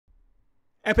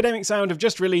Epidemic Sound have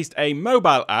just released a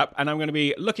mobile app, and I'm going to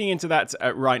be looking into that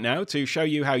right now to show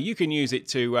you how you can use it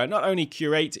to not only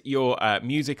curate your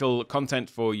musical content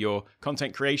for your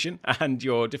content creation and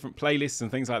your different playlists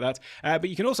and things like that, but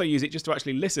you can also use it just to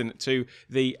actually listen to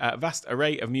the vast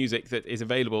array of music that is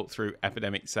available through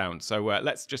Epidemic Sound. So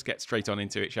let's just get straight on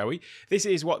into it, shall we? This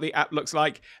is what the app looks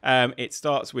like. It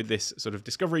starts with this sort of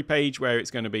discovery page where it's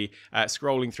going to be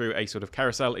scrolling through a sort of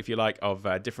carousel, if you like, of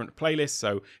different playlists,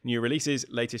 so new releases,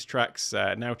 latest tracks,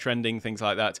 now trending, things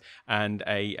like that, and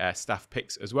a staff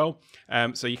picks as well.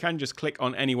 So you can just click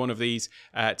on any one of these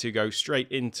to go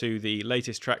straight into the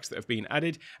latest tracks that have been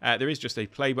added. There is just a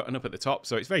play button up at the top,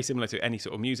 so it's very similar to any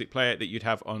sort of music player that you'd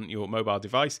have on your mobile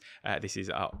device. This is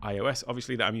our iOS,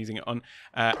 obviously, that I'm using it on,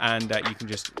 and you can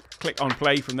just click on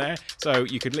play from there. So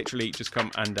you could literally just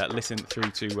come and listen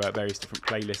through to various different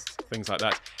playlists, things like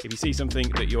that. If you see something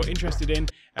that you're interested in,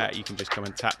 you can just come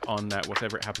and tap on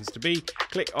whatever it happens to be.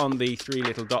 Click on the three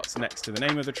little dots next to the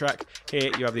name of the track.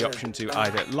 Here you have the option to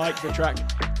either like the track,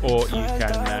 or you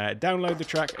can download the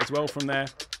track as well from there.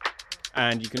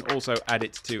 And you can also add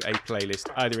it to a playlist,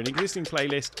 either an existing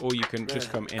playlist, or you can just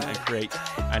come in and create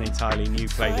an entirely new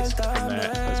playlist from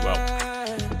there as well.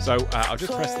 So I'll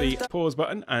just press the pause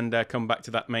button and come back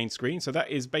to that main screen. So that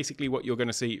is basically what you're going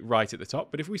to see right at the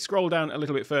top. But if we scroll down a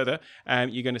little bit further,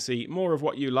 you're going to see more of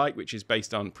what you like, which is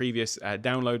based on previous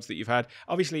downloads that you've had.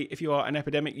 Obviously, if you are an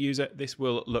Epidemic user, this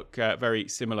will look very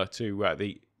similar to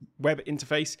the web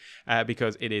interface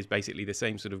because it is basically the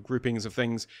same sort of groupings of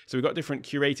things. So we've got different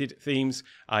curated themes,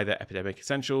 either Epidemic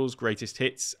Essentials, Greatest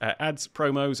Hits, ads,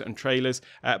 promos, and trailers.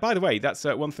 By the way, that's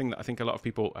one thing that I think a lot of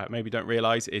people maybe don't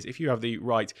realize is if you have the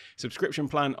right subscription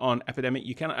plan on Epidemic,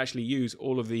 you can actually use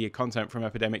all of the content from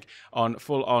Epidemic on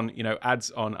full-on, ads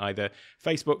on either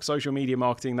Facebook, social media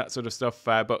marketing, that sort of stuff,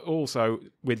 but also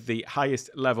with the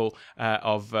highest level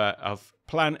of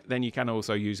plan, then you can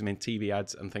also use them in TV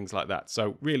ads and things like that.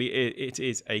 So really it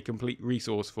is a complete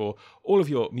resource for all of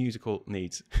your musical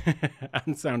needs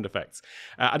and sound effects.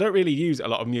 I don't really use a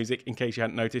lot of music, in case you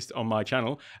hadn't noticed, on my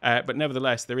channel, but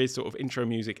nevertheless there is sort of intro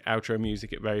music, outro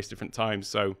music at various different times,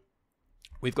 so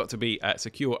we've got to be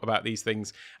secure about these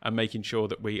things and making sure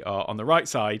that we are on the right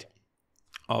side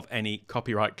of any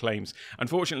copyright claims.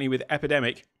 Unfortunately, with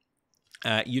Epidemic,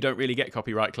 you don't really get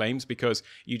copyright claims because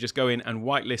you just go in and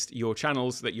whitelist your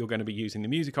channels that you're going to be using the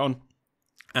music on.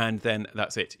 And then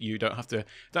that's it. You don't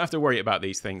have to worry about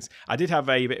these things. I did have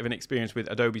a bit of an experience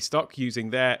with Adobe Stock using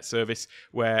their service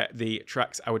where the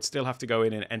tracks, I would still have to go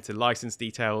in and enter license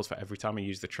details for every time I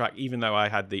use the track. Even though I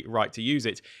had the right to use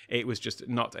it, it was just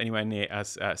not anywhere near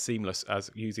as seamless as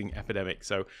using Epidemic.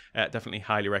 So definitely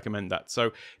highly recommend that.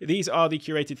 So these are the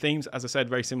curated themes, as I said,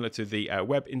 very similar to the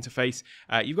web interface.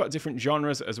 You've got different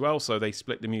genres as well. So they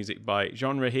split the music by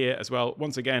genre here as well.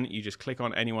 Once again, you just click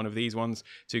on any one of these ones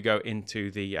to go into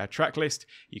the track list.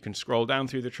 You can scroll down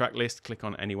through the track list, click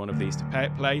on any one of these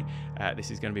to play. This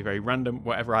is going to be very random,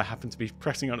 whatever I happen to be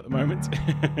pressing on at the moment.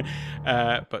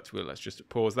 But let's just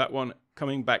pause that one.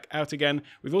 Coming back out again,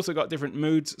 we've also got different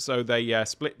moods, so they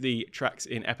split the tracks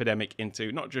in Epidemic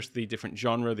into not just the different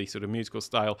genre, the sort of musical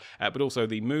style, but also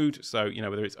the mood. So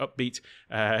whether it's upbeat,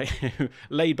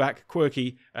 laid back,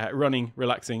 quirky, running,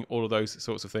 relaxing, all of those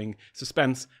sorts of things.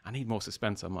 Suspense. I need more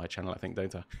suspense on my channel, I think,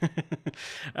 don't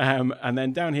I? And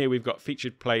then down here we've got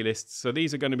featured playlists. So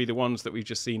these are going to be the ones that we've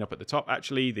just seen up at the top,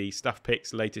 actually, the staff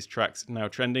picks, latest tracks now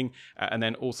trending, and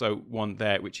then also one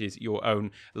there which is your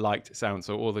own liked sound,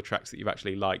 so all the tracks that you've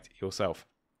actually liked yourself.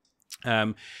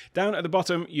 Down at the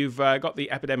bottom, you've got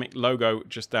the Epidemic logo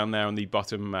just down there on the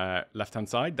bottom left-hand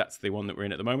side. That's the one that we're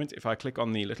in at the moment. If I click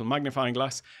on the little magnifying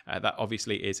glass, that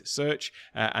obviously is search.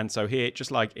 And so here, just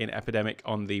like in Epidemic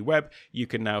on the web, you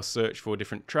can now search for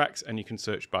different tracks, and you can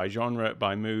search by genre,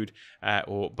 by mood,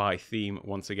 or by theme,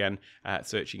 once again,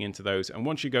 searching into those. And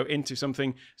once you go into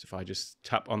something, so if I just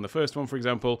tap on the first one, for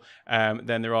example,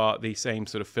 then there are the same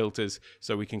sort of filters.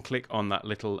 So we can click on that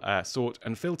little sort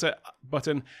and filter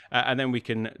button, and then we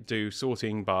can do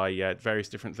sorting by various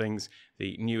different things,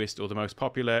 the newest or the most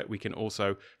popular. We can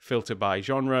also filter by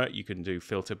genre. You can do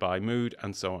filter by mood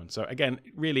and so on. So again,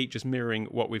 really just mirroring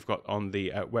what we've got on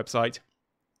the website.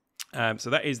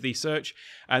 So that is the search,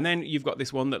 and then you've got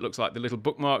this one that looks like the little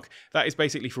bookmark. That is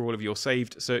basically for all of your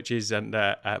saved searches and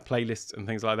playlists and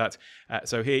things like that.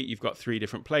 So here you've got three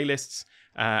different playlists.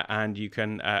 and you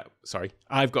can, sorry,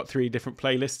 I've got 3 different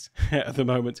playlists at the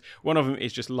moment. One of them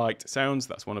is just liked sounds.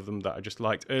 That's one of them that I just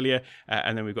liked earlier.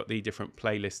 And then we've got the different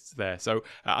playlists there. So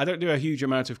I don't do a huge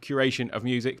amount of curation of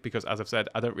music because, as I've said,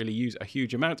 I don't really use a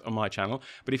huge amount on my channel.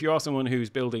 But if you are someone who's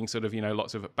building sort of,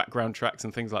 lots of background tracks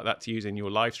and things like that to use in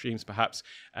your live streams, perhaps,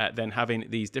 then having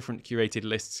these different curated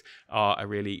lists are a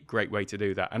really great way to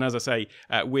do that. And as I say,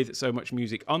 with so much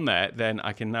music on there, then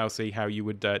I can now see how you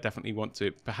would definitely want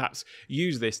to perhaps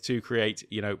use this to create,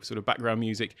 sort of background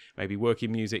music, maybe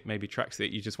working music, maybe tracks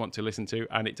that you just want to listen to,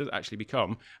 and it does actually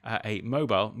become a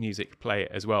mobile music player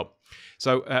as well.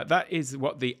 So that is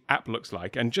what the app looks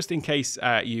like. And just in case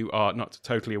you are not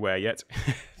totally aware yet,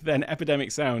 then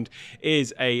Epidemic Sound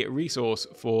is a resource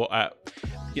for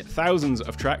thousands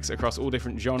of tracks across all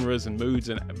different genres and moods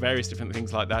and various different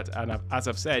things like that. And as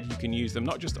I've said, you can use them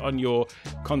not just on your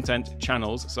content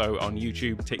channels, so on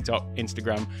YouTube, TikTok,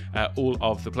 Instagram, all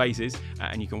of the places,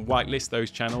 and you can whitelist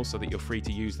those channels so that you're free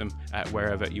to use them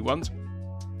wherever you want.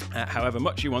 However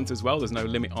much you want as well. There's no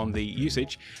limit on the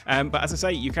usage, but as I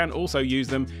say, you can also use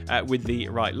them with the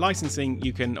right licensing,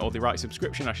 or the right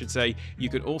subscription I should say. You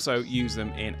can also use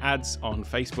them in ads on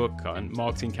Facebook, on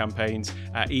marketing campaigns,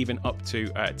 even up to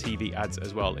TV ads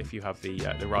as well if you have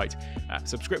the right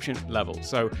subscription level.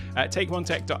 So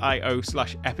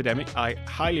takeonetech.io/epidemic, I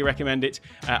highly recommend it.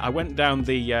 I went down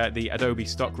the Adobe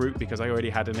stock route because I already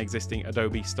had an existing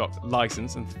Adobe stock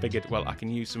license and figured, well, I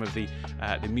can use some of the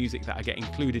music that I get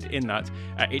included in that.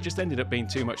 It just ended up being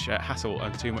too much hassle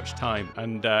and too much time,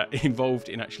 and involved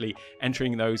in actually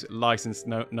entering those license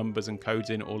numbers and codes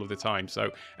in all of the time.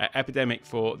 So Epidemic,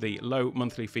 for the low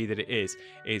monthly fee that it is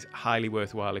highly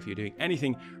worthwhile if you're doing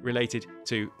anything related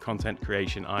to content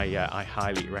creation. I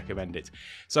highly recommend it.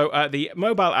 So the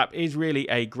mobile app is really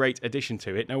a great addition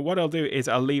to it. Now what I'll do is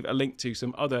I'll leave a link to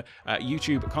some other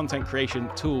YouTube content creation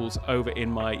tools over in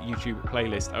my YouTube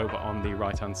playlist over on the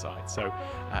right hand side. So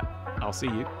I'll see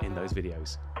you in those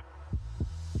videos.